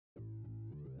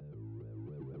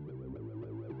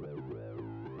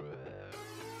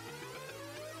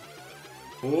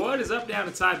What is up, down,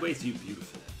 and sideways, you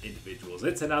beautiful individuals?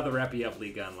 It's another epi of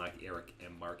League Unlock. Eric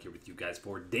and Mark here with you guys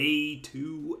for Day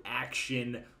 2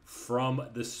 action from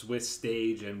the Swiss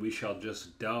stage, and we shall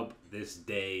just dub this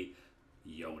day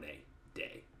Yone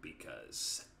Day,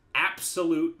 because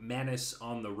absolute menace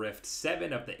on the Rift.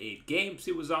 7 of the 8 games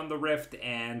he was on the Rift,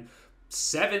 and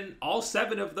all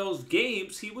seven of those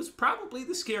games, he was probably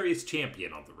the scariest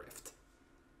champion on the Rift.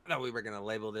 I thought we were going to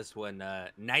label this one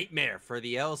Nightmare for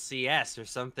the LCS or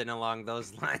something along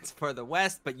those lines for the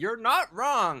West, but you're not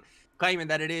wrong claiming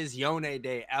that it is Yone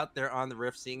Day out there on the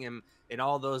Rift, seeing him in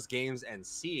all those games and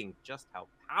seeing just how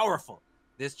powerful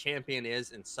this champion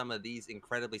is in some of these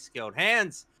incredibly skilled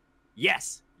hands.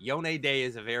 Yes, Yone Day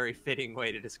is a very fitting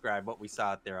way to describe what we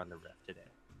saw out there on the Rift today.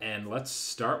 And let's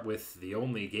start with the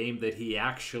only game that he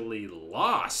actually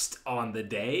lost on the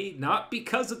day. Not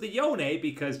because of the Yone,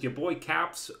 because your boy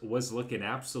Caps was looking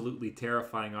absolutely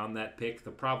terrifying on that pick.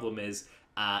 The problem is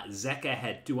Zeka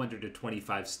had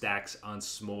 225 stacks on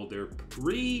Smolder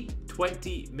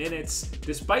pre-20 minutes,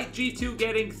 despite G2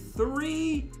 getting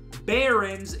 3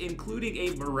 Barons, including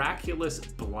a miraculous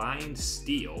blind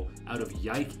steal out of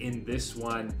Yike in this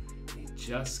one.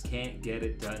 Just can't get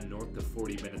it done north of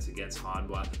 40 minutes against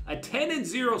Hanwha. A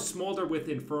 10-0 Smolder with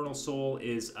Infernal Soul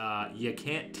is you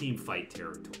can't team fight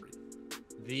territory.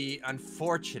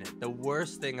 The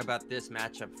worst thing about this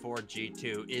matchup for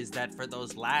G2 is that for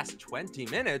those last 20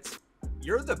 minutes,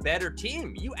 you're the better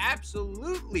team. You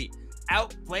absolutely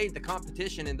outplayed the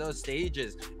competition in those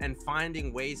stages, and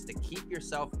finding ways to keep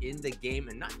yourself in the game,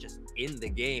 and not just in the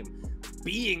game,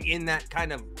 being in that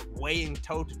kind of weighing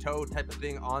toe-to-toe type of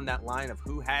thing on that line of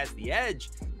who has the edge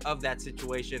of that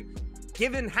situation.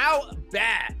 Given how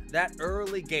bad that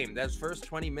early game, those first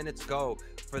 20 minutes go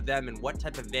for them, and what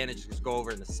type of advantages go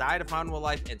over in the side of Hanwha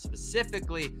Life, and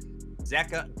specifically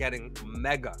Zeka getting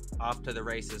mega off to the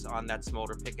races on that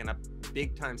Smolder, picking up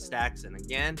big time stacks. And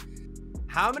again,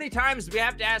 how many times do we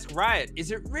have to ask Riot,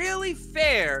 is it really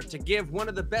fair to give one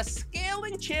of the best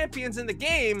scaling champions in the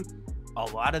game a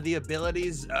lot of the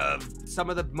abilities of some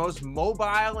of the most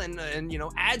mobile and you know,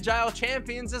 agile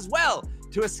champions as well,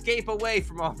 to escape away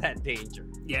from all that danger?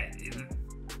 Yeah,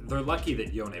 they're lucky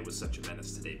that Yone was such a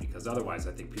menace today, because otherwise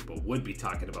I think people would be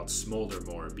talking about Smolder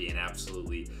more being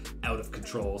absolutely out of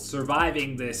control,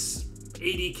 surviving this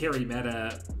AD carry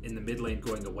meta in the mid lane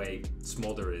going away.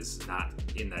 Smolder is not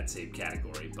in that same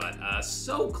category, but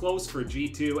so close for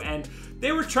G2, and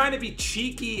they were trying to be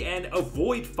cheeky and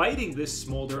avoid fighting this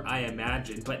Smolder, I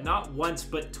imagine, but not once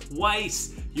but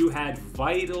twice you had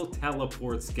vital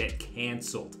teleports get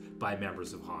canceled by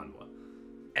members of Hanwha.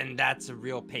 And that's a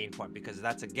real pain point, because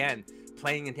that's, again,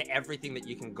 playing into everything that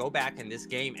you can go back in this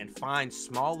game and find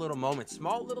small little moments,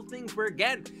 small little things where,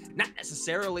 again, not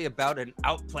necessarily about an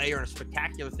outplay or a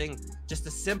spectacular thing, just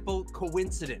a simple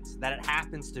coincidence that it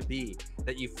happens to be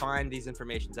that you find these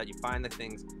informations, that you find the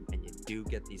things, and you do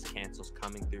get these cancels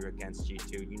coming through against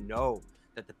G2. You know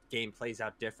that the game plays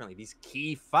out differently. These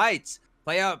key fights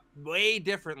play out way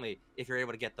differently if you're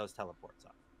able to get those teleports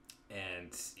off.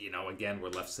 And, you know, again, we're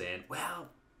left saying, well,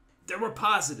 there were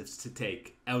positives to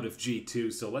take out of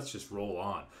G2, so let's just roll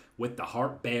on with the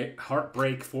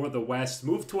heartbreak for the West.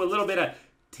 Move to a little bit of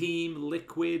Team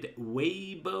Liquid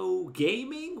Weibo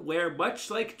gaming, where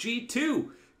much like G2,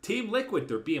 Team Liquid,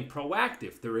 they're being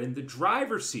proactive. They're in the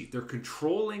driver's seat. They're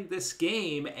controlling this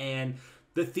game, and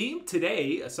the theme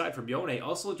today, aside from Yone,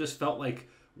 also just felt like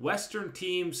Western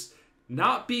teams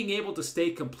not being able to stay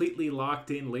completely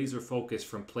locked in, laser focused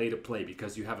from play to play,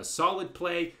 because you have a solid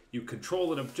play, you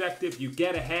control an objective, you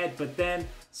get ahead, but then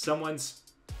someone's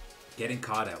getting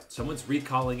caught out. Someone's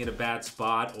recalling in a bad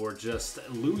spot, or just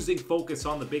losing focus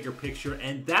on the bigger picture.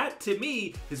 And that, to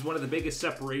me, is one of the biggest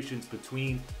separations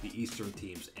between the Eastern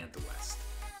teams and the West.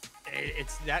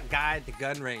 It's that guy at the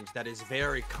gun range that is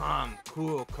very calm,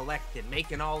 cool, collected,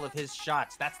 making all of his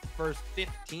shots. That's the first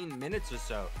 15 minutes or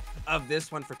so of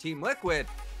this one for Team Liquid.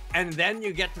 And then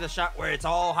you get to the shot where it's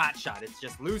all hot shot. It's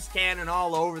just loose cannon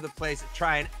all over the place,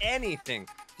 trying anything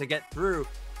to get through.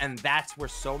 And that's where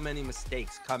so many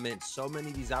mistakes come in. So many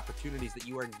of these opportunities that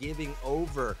you are giving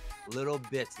over little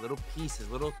bits, little pieces,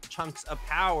 little chunks of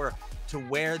power, to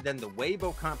where then the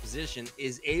Weibo composition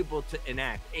is able to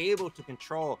enact, able to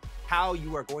control how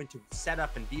you are going to set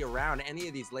up and be around any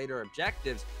of these later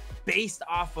objectives based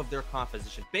off of their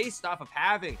composition, based off of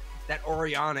having that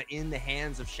Orianna in the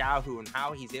hands of Xiaohu and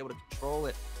how he's able to control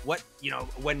it. What, you know,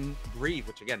 when Breathe,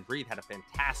 which again, Breathe had a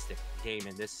fantastic game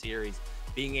in this series,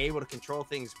 being able to control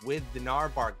things with the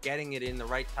Narbar, getting it in the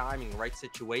right timing, right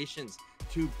situations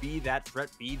to be that threat,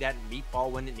 be that meatball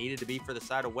when it needed to be for the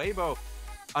side of Weibo.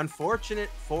 Unfortunate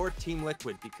for Team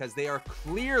Liquid because they are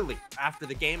clearly, after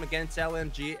the game against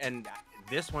LMG and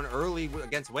this one early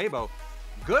against Weibo,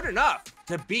 good enough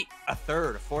to beat a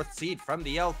 3rd or 4th seed from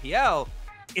the LPL.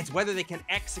 It's whether they can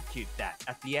execute that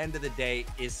at the end of the day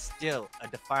is still a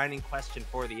defining question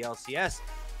for the LCS.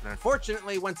 And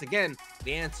unfortunately, once again,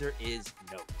 the answer is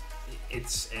no.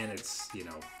 It's, you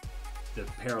know, the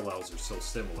parallels are so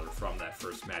similar from that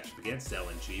first matchup against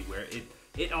LNG, where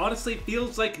it honestly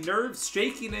feels like nerves,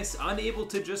 shakiness, unable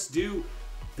to just do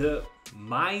the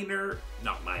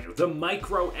the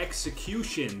micro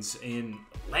executions in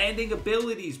landing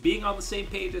abilities, being on the same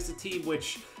page as a team,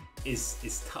 which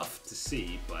is tough to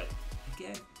see. But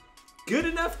again, good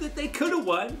enough that they could have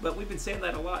won, but we've been saying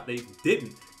that a lot. They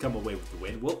didn't come away with the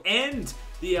win. We'll end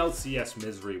the LCS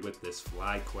misery with this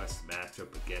FlyQuest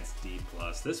matchup against D+.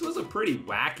 This was a pretty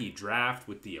wacky draft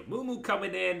with the Amumu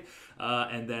coming in,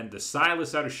 and then the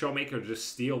Silas out of Showmaker just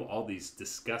steal all these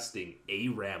disgusting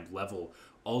ARAM level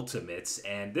ultimates,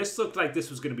 and this looked like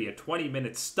this was going to be a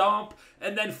 20-minute stomp,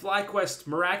 and then FlyQuest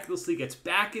miraculously gets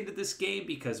back into this game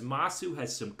because Masu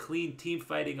has some clean team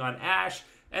fighting on Ashe,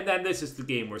 and then this is the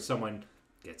game where someone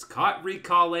gets caught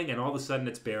recalling, and all of a sudden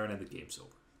it's Baron and the game's over.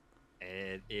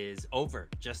 It is over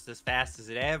just as fast as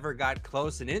it ever got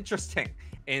close and interesting.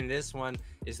 And this one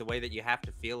is the way that you have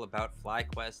to feel about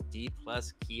FlyQuest, D+,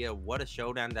 Kia. What a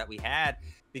showdown that we had,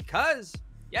 because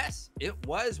yes, it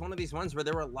was one of these ones where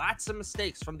there were lots of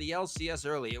mistakes from the LCS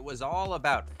early. It was all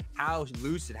about how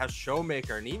Lucid, how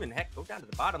Showmaker, and even heck, go down to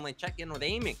the bottom lane, check in with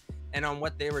aiming and on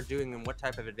what they were doing and what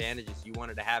type of advantages you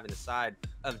wanted to have in the side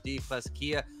of D+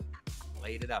 Kia.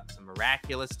 Played it up. Some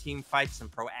miraculous team fights, some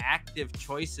proactive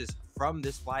choices from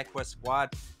this FlyQuest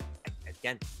squad.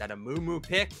 Again, that Amumu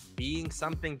pick being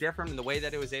something different in the way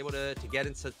that it was able to get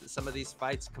into some of these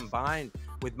fights, combined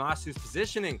with Masu's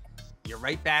positioning. You're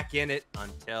right back in it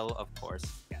until, of course,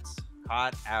 yes,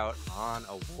 caught out on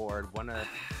a ward.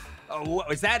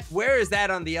 Where is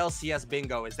that on the LCS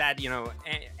bingo? Is that, you know,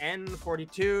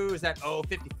 N42? Is that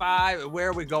 55? Where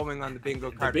are we going on the bingo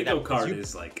card? The bingo card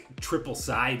is like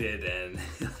triple-sided and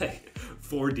like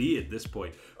 4D at this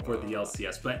point for the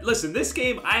LCS. But listen, this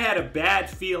game, I had a bad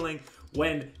feeling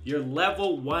when your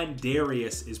level 1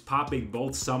 Darius is popping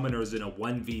both summoners in a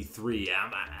 1v3.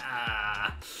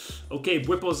 Okay,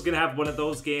 Whipple's going to have one of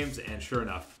those games, and sure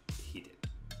enough, he did.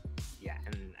 Yeah,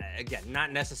 and again,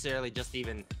 not necessarily just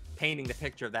even painting the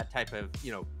picture of that type of,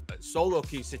 you know, solo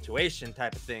queue situation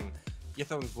type of thing. You're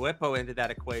throwing Guipo into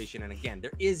that equation, and again,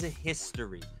 there is a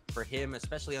history for him,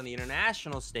 especially on the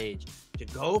international stage, to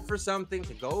go for something,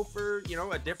 to go for, you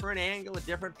know, a different angle, a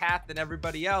different path than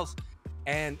everybody else.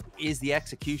 And is the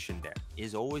execution there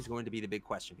is always going to be the big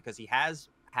question, because he has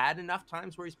had enough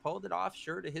times where he's pulled it off,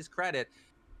 sure, to his credit.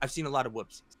 I've seen a lot of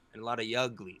whoopsies and a lot of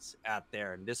uglies out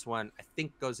there, and this one I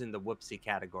think goes in the whoopsie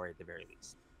category at the very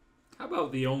least. How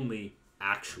about the only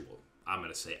actual, I'm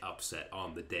going to say, upset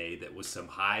on the day that was some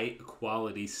high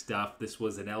quality stuff? This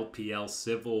was an LPL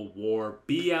Civil War.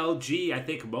 BLG, I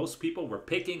think most people were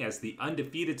picking as the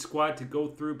undefeated squad to go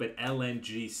through, but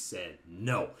LNG said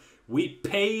no. We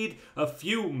paid a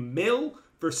few mil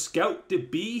for Scout to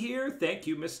be here. Thank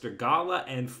you, Mr. Gala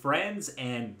and friends.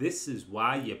 And this is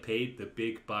why you paid the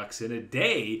big bucks. In a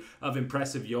day of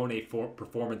impressive Yone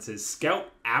performances,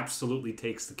 Scout absolutely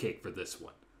takes the cake for this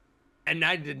one. And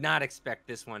I did not expect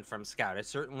this one from Scout. It's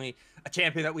certainly a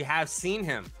champion that we have seen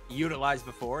him utilize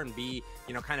before and be,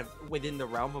 you know, kind of within the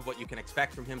realm of what you can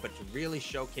expect from him, but to really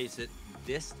showcase it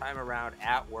this time around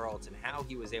at Worlds and how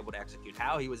he was able to execute,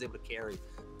 how he was able to carry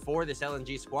for this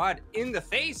LNG squad in the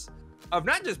face of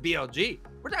not just BLG.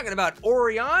 We're talking about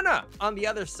Orianna on the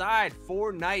other side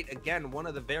for Knight. Again, one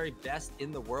of the very best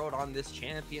in the world on this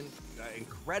champion.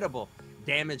 Incredible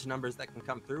damage numbers that can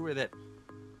come through with it.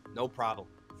 No problem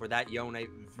for that Yone.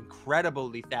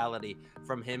 Incredible lethality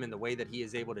from him in the way that he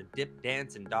is able to dip,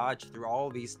 dance, and dodge through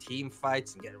all these team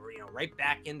fights and get, you know, right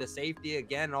back into safety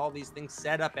again. All these things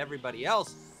set up everybody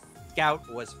else.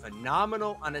 Scout was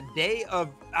phenomenal on a day of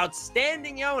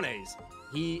outstanding Yones.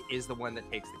 He is the one that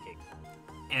takes the cake.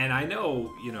 And I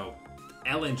know, you know,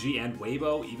 LNG and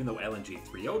Weibo, even though LNG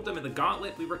 3-0'd them in the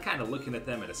gauntlet, we were kind of looking at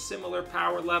them at a similar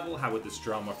power level. How would this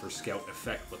drama for Scout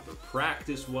affect what their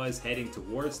practice was heading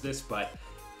towards this? But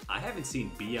I haven't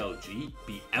seen BLG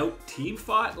be out-team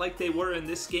fought like they were in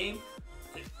this game,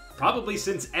 probably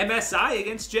since MSI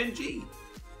against Gen G.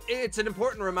 It's an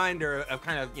important reminder of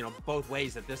kind of, you know, both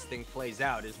ways that this thing plays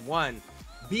out. Is one,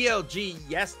 BLG,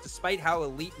 yes, despite how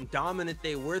elite and dominant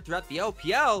they were throughout the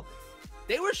LPL,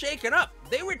 they were shaken up.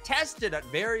 They were tested at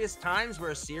various times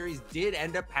where a series did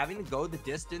end up having to go the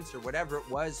distance or whatever it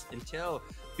was until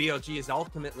BLG is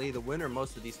ultimately the winner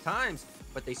most of these times,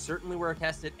 but they certainly were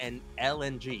tested, and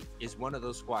LNG is one of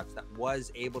those squads that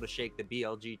was able to shake the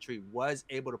BLG tree, was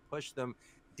able to push them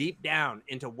deep down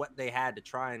into what they had to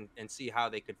try and see how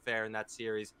they could fare in that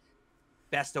series.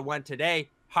 Best of one today,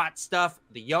 hot stuff,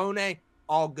 the Yone,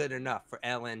 all good enough for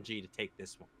LNG to take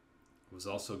this one. It was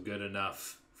also good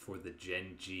enough for the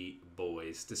Gen G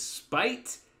boys,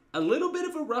 despite a little bit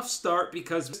of a rough start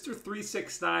because Mr.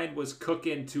 369 was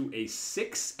cooking to a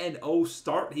 6-0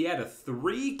 start. He had a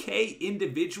 3K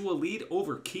individual lead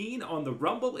over Keen on the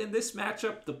Rumble in this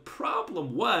matchup. The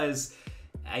problem was,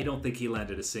 I don't think he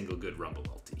landed a single good Rumble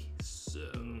ulti.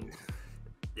 So,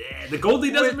 the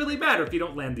Goldie doesn't really matter if you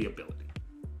don't land the ability.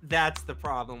 That's the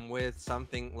problem with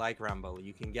something like Rumble.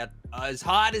 You can get as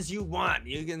hot as you want.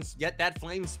 You can get that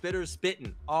flame spitter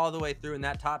spitting all the way through in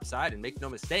that top side, and make no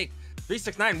mistake,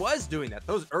 369 was doing that.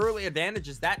 Those early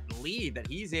advantages, that lead that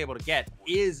he's able to get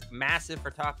is massive for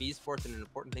top esports and an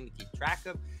important thing to keep track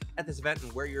of at this event,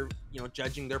 and where you're,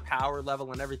 judging their power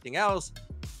level and everything else.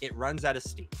 It runs out of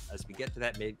steam as we get to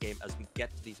that mid game, as we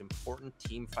get to these important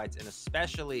team fights, and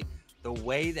especially the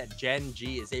way that Gen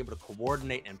G is able to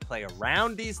coordinate and play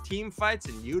around these team fights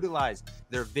and utilize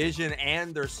their vision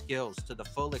and their skills to the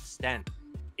full extent.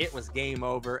 It was game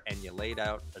over, and you laid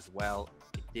out as well.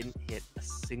 It didn't hit a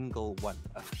single one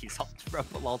of these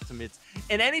Rumble ultimates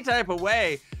in any type of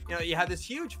way. You have this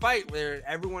huge fight where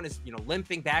everyone is,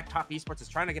 limping back. Top esports is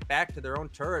trying to get back to their own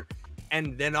turret.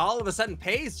 And then all of a sudden,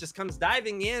 Paze just comes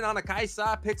diving in on a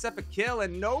Kaisa, picks up a kill,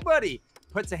 and nobody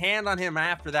puts a hand on him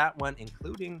after that one,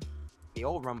 including the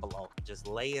old Rumble ult, just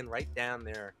laying right down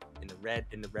there in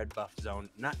the red buff zone,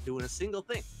 not doing a single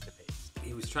thing to Paze.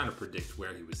 He was trying to predict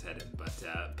where he was headed, but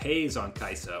Paze on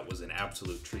Kaisa was an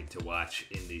absolute treat to watch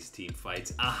in these team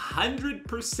fights.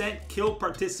 100% kill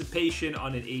participation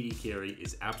on an 80 carry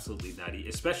is absolutely nutty,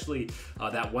 especially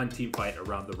that one team fight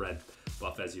around the red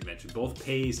buff, as you mentioned. Both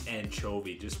Paze and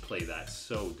Chovy just play that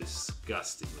so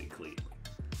disgustingly cleanly.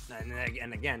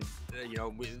 And again,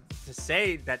 to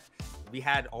say that we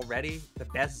had already the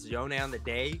best Zone on the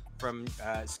day from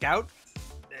Scout,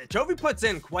 Chovy puts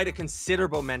in quite a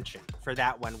considerable mention for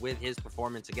that one with his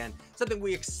performance. Again, something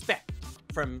we expect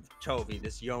from Chovy,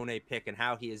 this Yone pick and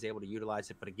how he is able to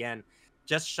utilize it. But again,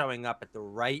 just showing up at the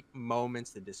right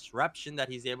moments, the disruption that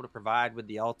he's able to provide with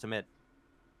the ultimate.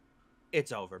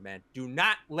 It's over, man. Do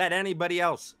not let anybody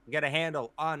else get a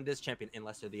handle on this champion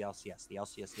unless they're the LCS. The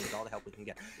LCS needs all the help we can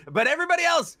get. But everybody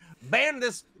else, ban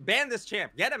this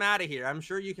champ. Get him out of here. I'm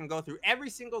sure you can go through every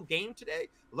single game today.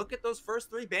 Look at those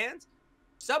first 3 bans.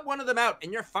 Sub one of them out,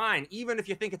 and you're fine, even if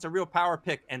you think it's a real power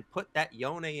pick, and put that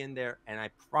Yone in there, and I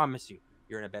promise you,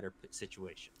 you're in a better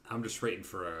situation. I'm just waiting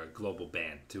for a global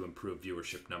ban to improve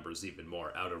viewership numbers even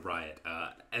more out of Riot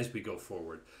as we go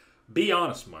forward. Be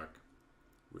honest, Mark.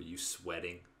 Were you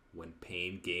sweating when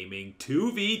Pain Gaming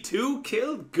 2v2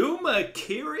 killed Guma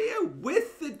Kyria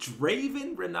with the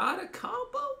Draven Renata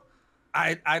combo?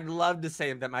 I'd love to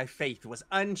say that my faith was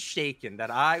unshaken,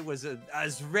 that I was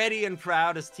as ready and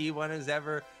proud as T1 as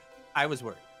ever. I was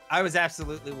worried. I was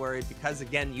absolutely worried because,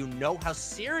 again, you know how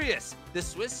serious the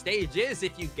Swiss stage is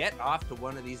if you get off to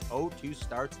one of these 0-2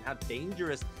 starts, and how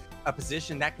dangerous a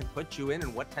position that can put you in,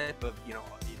 and what type of,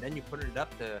 then you put it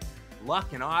up to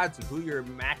luck and odds and who you're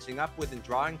matching up with and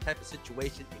drawing type of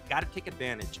situation. You got to take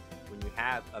advantage when you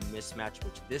have a mismatch,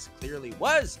 which this clearly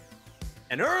was.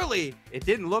 And early, it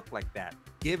didn't look like that,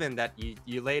 given that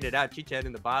you laid it out. Chichet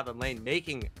in the bottom lane,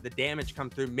 making the damage come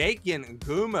through, making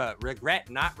Guma regret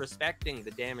not respecting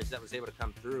the damage that was able to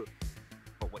come through.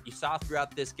 But what you saw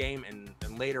throughout this game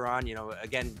and later on,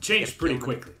 again, changed pretty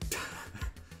quickly.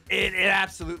 It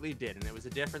absolutely did. And it was a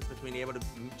difference between able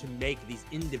to make these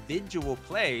individual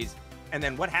plays, and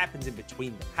then what happens in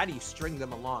between them. How do you string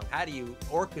them along? How do you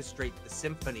orchestrate the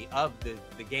symphony of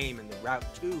the game and the route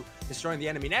to destroying the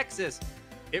enemy nexus?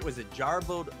 It was a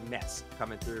jarbled mess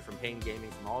coming through from Pain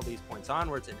Gaming from all these points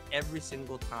onwards, and every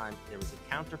single time there was a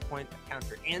counterpoint, a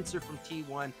counter answer from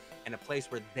T1, and a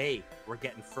place where they were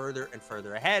getting further and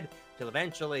further ahead, till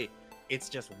eventually it's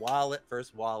just wallet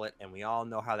versus wallet, and we all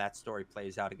know how that story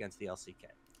plays out against the LCK.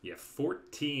 Yeah,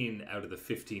 14 out of the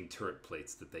 15 turret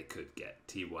plates that they could get,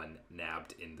 T1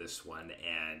 nabbed in this one.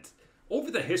 And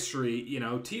over the history,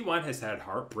 T1 has had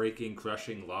heartbreaking,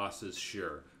 crushing losses,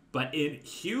 sure. But in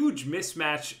huge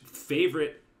mismatch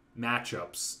favorite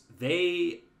matchups,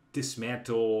 they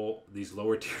dismantle these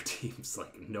lower tier teams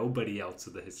like nobody else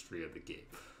in the history of the game.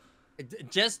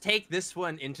 Just take this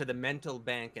one into the mental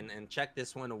bank and check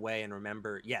this one away, and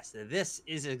remember, yes, this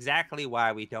is exactly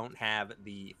why we don't have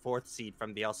the 4th seed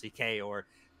from the LCK or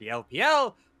the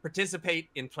LPL, participate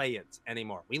in play-ins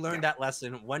anymore. We learned that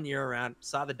lesson 1 year around,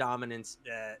 saw the dominance.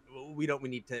 We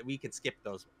can skip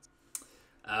those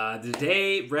ones. The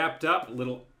day wrapped up,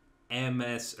 little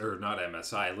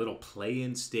little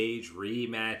play-in stage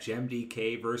rematch,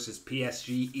 MDK versus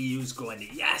PSG. EU's going,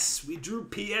 yes, we drew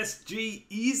PSG,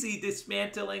 easy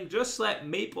dismantling, just let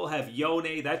Maple have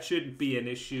Yone, that shouldn't be an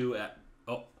issue.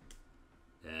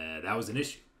 That was an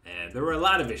issue, and there were a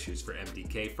lot of issues for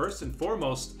MDK. First and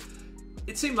foremost,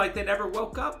 it seemed like they never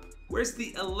woke up. Where's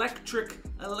the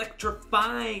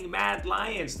electrifying Mad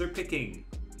Lions? They're picking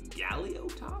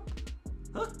Galio top?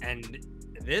 Huh? And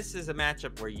this is a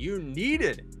matchup where you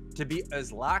needed to be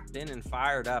as locked in and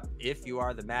fired up if you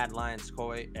are the Mad Lions.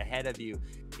 Koi ahead of you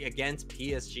against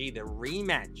PSG, the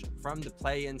rematch from the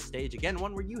play-in stage. Again,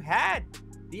 one where you had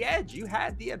the edge, you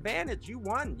had the advantage, you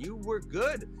won, you were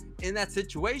good in that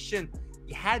situation.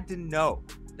 You had to know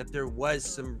that there was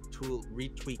some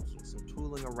retweaking, some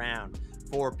tooling around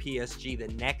for PSG the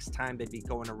next time they'd be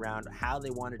going around, how they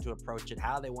wanted to approach it,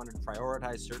 how they wanted to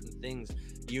prioritize certain things.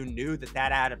 You knew that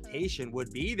that adaptation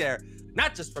would be there,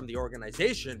 not just from the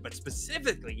organization, but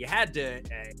specifically you had to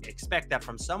expect that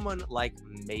from someone like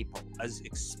Maple, as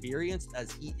experienced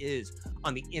as he is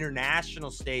on the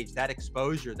international stage, that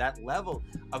exposure, that level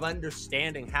of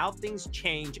understanding how things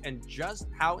change and just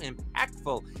how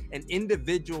impactful an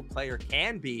individual player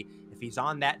can be if he's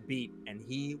on that beat. And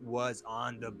he was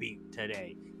on the beat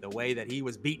today, the way that he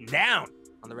was beaten down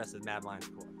on the rest of the Mad Lions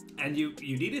core. And you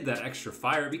needed that extra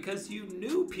fire because you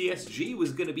knew PSG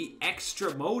was going to be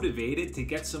extra motivated to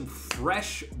get some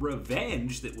fresh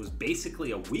revenge that was basically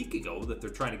a week ago that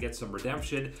they're trying to get some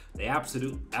redemption. They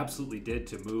absolutely did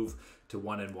to move to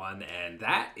 1-1, and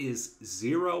that is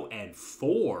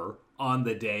 0-4 on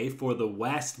the day for the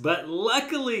West. But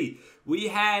luckily, we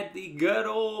had the good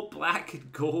old black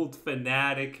and gold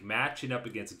Fnatic matching up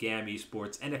against GAM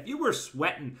eSports. And if you were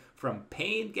sweating from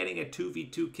Pain getting a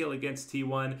 2v2 kill against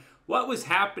T1, what was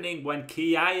happening when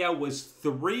Kiaya was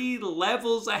 3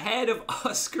 levels ahead of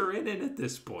Oscarinen at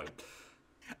this point?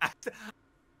 I've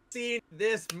seen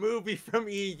this movie from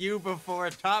EU before.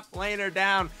 Top laner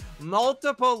down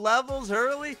multiple levels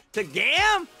early to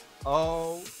GAM.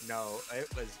 Oh no,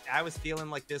 I was feeling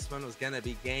like this one was gonna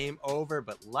be game over,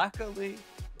 but luckily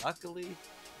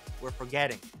we're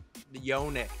forgetting the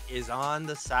Yone is on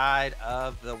the side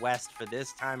of the West for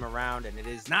this time around, and it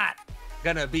is not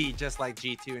gonna be just like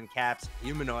G2 and Caps.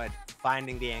 Humanoid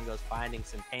finding the angles, finding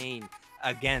some pain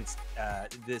against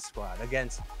this squad,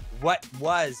 against what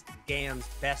was GAM's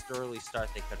best early start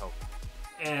they could hope.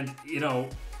 And you know,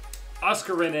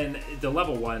 Oscarinen, the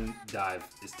level 1 dive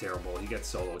is terrible. He gets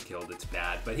solo killed. It's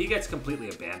bad. But he gets completely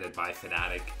abandoned by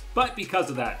Fnatic. But because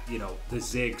of that, you know, the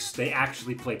Ziggs, they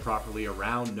actually play properly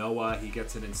around Noah. He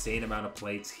gets an insane amount of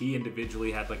plates. He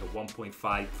individually had like a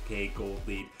 1.5k gold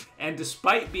lead. And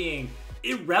despite being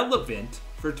irrelevant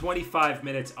for 25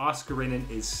 minutes, Oscarinen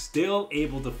is still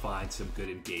able to find some good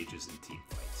engages in team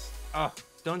fights. Oh,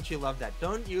 don't you love that?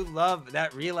 Don't you love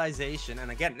that realization? And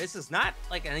again, this is not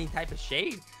like any type of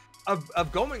shade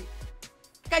of going,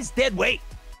 guy's dead weight.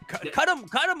 Cut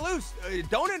him loose.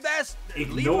 Don't invest.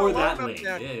 Ignore that lane.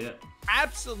 Yeah.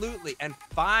 Absolutely. And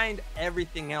find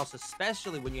everything else,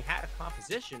 especially when you had a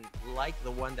composition like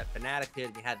the one that Fnatic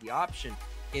did. You had the option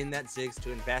in that Ziggs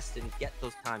to invest and get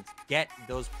those times, get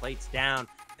those plates down,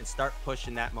 and start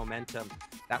pushing that momentum.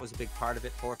 That was a big part of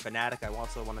it for Fnatic. I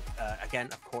also want to, again,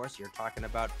 of course, you're talking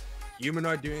about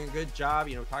Humanoid doing a good job,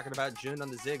 you know, talking about Jun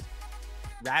on the Ziggs.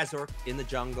 Razork in the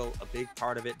jungle, a big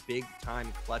part of it. Big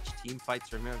time clutch team fights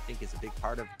for him, I think, is a big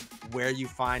part of where you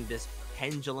find this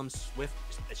pendulum swift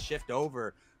shift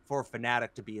over for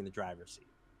Fnatic to be in the driver's seat.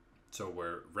 So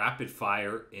we're rapid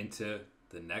fire into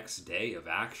the next day of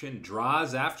action.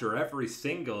 Draws after every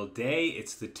single day.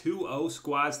 It's the 2-0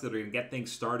 squads that are going to get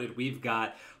things started. We've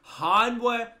got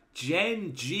Hanwha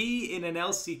Gen G in an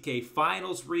LCK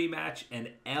finals rematch, and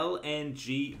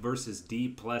LNG versus D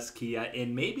plus Kia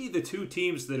in maybe the two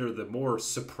teams that are the more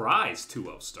surprise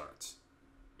 2-0 starts.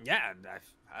 Yeah,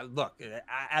 look,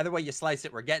 either way you slice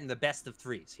it, we're getting the best of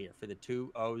threes here for the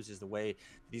 2-0s is the way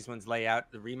these ones lay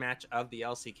out. The rematch of the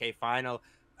LCK final.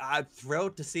 I'm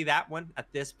thrilled to see that one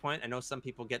at this point. I know some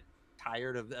people get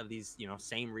tired of these, you know,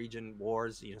 same region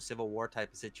wars, you know, civil war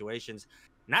type of situations.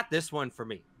 Not this one for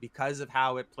me because of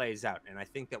how it plays out. And I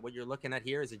think that what you're looking at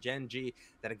here is a Gen G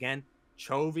that, again,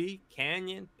 Chovy,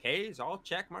 Canyon, Pays, all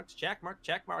check marks.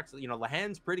 You know,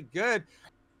 Lahen's pretty good.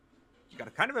 You got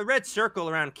a kind of a red circle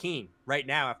around Keen right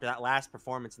now after that last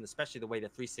performance, and especially the way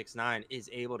that 369 is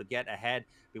able to get ahead.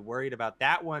 Be worried about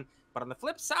that one. But on the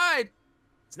flip side,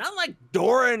 it's not like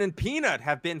Doran and Peanut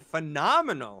have been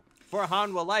phenomenal for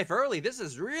Hanwha Life early. This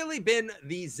has really been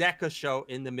the Zeka show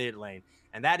in the mid lane.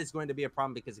 And that is going to be a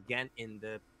problem because, again, in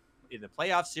the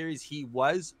playoff series, he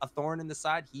was a thorn in the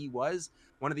side. He was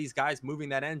one of these guys moving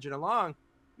that engine along.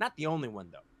 Not the only one,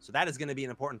 though. So that is going to be an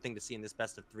important thing to see in this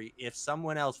best of 3. If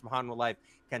someone else from Hanwha Life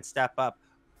can step up,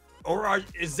 or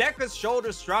is Zeka's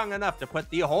shoulders strong enough to put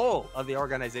the whole of the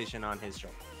organization on his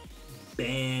shoulder?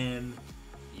 Ban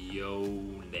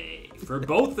Yone. For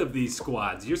both of these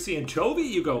squads, you're seeing Chovy,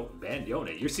 you go, ban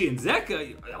Yone. You're seeing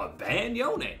Zeka, ban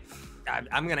Yone.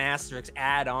 I'm going to asterisk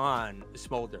add on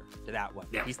Smolder to that one.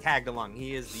 Yeah. He's tagged along.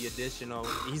 He is the additional,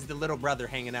 he's the little brother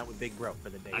hanging out with Big Bro for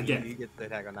the day. Again, he gets the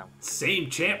tag on that one. Same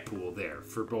champ pool there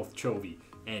for both Chovy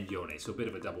and Yone, so a bit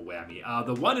of a double whammy.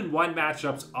 The 1-1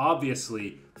 matchups,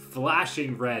 obviously,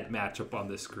 flashing red matchup on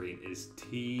the screen is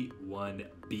T1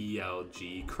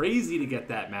 BLG. Crazy to get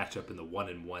that matchup in the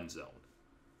 1-1 zone.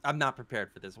 I'm not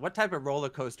prepared for this. What type of roller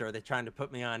coaster are they trying to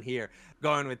put me on here?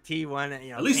 Going with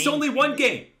T1, At least it's only one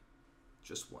game.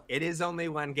 Just one. It is only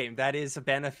one game. That is a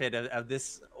benefit of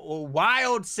this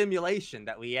wild simulation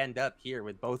that we end up here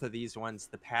with both of these ones,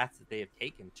 the path that they have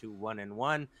taken to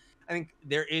 1-1. I think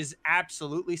there is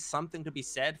absolutely something to be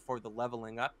said for the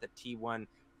leveling up that T1,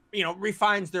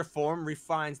 refines their form,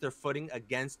 refines their footing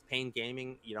against Pain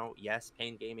Gaming. Yes,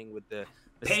 Pain Gaming with the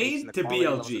Pain to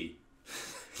BLG.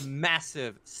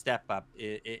 Massive step up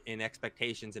in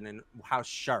expectations and in how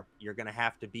sharp you're going to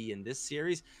have to be in this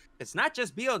series. It's not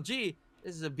just BLG.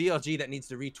 This is a BLG that needs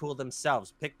to retool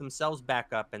themselves, pick themselves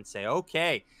back up and say,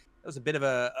 okay, that was a bit of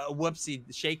a whoopsie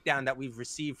shakedown that we've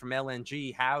received from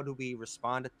LNG. How do we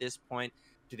respond at this point?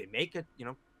 Do they make it,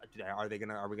 are we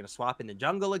going to swap in the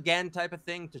jungle again type of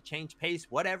thing to change pace?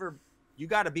 Whatever. You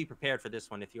got to be prepared for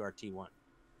this one if you are T1.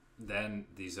 Then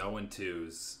these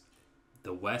 0-2s.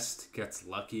 The West gets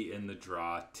lucky in the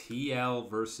draw. TL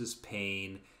versus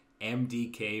Pain.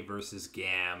 MDK versus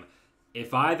GAM.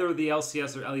 If either the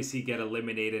LCS or LEC get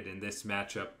eliminated in this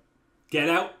matchup, get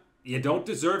out. You don't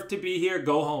deserve to be here.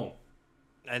 Go home.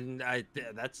 And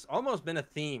that's almost been a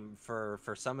theme for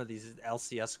some of these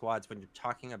LCS squads when you're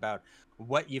talking about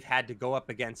what you've had to go up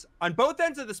against on both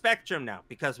ends of the spectrum now,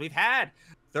 because we've had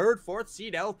 3rd, 4th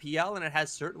seed LPL, and it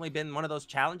has certainly been one of those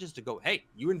challenges to go, hey,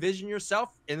 you envision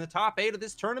yourself in the top 8 of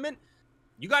this tournament.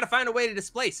 You got to find a way to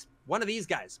displace one of these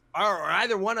guys or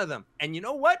either one of them. And you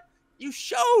know what? You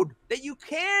showed that you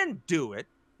can do it.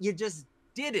 You just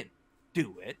didn't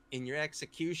do it in your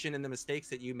execution and the mistakes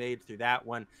that you made through that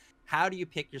one. How do you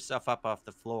pick yourself up off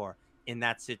the floor in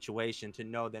that situation to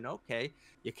know then, okay,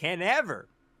 you can't ever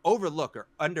overlook or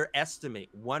underestimate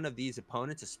one of these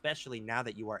opponents, especially now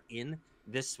that you are in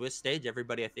this Swiss stage.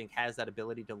 Everybody, I think, has that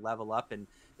ability to level up, and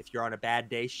if you're on a bad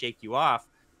day, shake you off.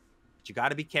 But you got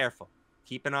to be careful.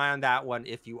 Keep an eye on that one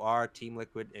if you are Team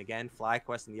Liquid. Again,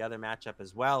 FlyQuest in the other matchup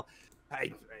as well.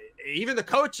 Even the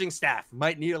coaching staff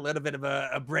might need a little bit of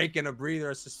a break and a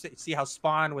breather to see how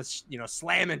Spawn was,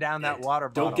 slamming down that water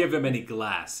bottle. Don't give him any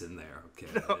glass in there, okay?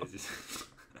 No.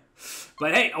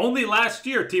 But hey, only last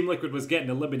year Team Liquid was getting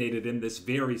eliminated in this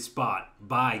very spot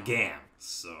by GAM.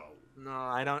 So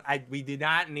no, we do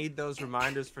not need those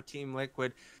reminders for Team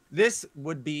Liquid. This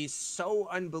would be so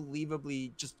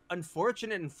unbelievably just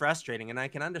unfortunate and frustrating, and I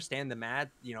can understand the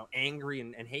mad, angry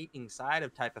and hating side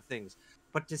of type of things.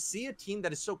 But to see a team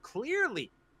that is so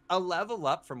clearly a level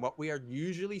up from what we are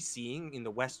usually seeing in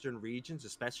the Western regions,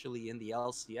 especially in the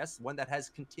LCS, one that has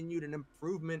continued an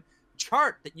improvement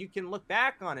chart that you can look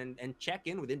back on and check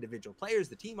in with individual players,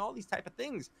 the team, all these type of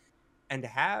things, and to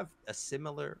have a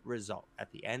similar result at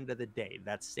the end of the day,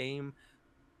 that same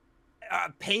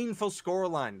painful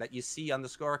scoreline that you see on the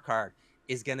scorecard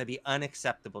is going to be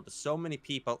unacceptable to so many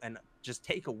people and just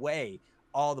take away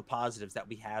all the positives that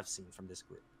we have seen from this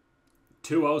group.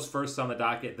 2-0s first on the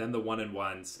docket, then the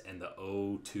 1-1s, and the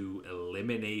 0-2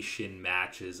 elimination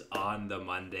matches on the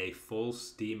Monday. Full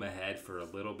steam ahead for a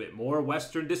little bit more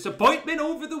Western disappointment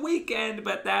over the weekend,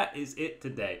 but that is it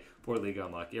today for League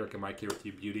Unlock. Eric and Mike here with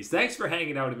you beauties. Thanks for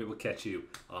hanging out, and we will catch you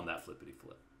on that flippity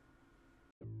flip.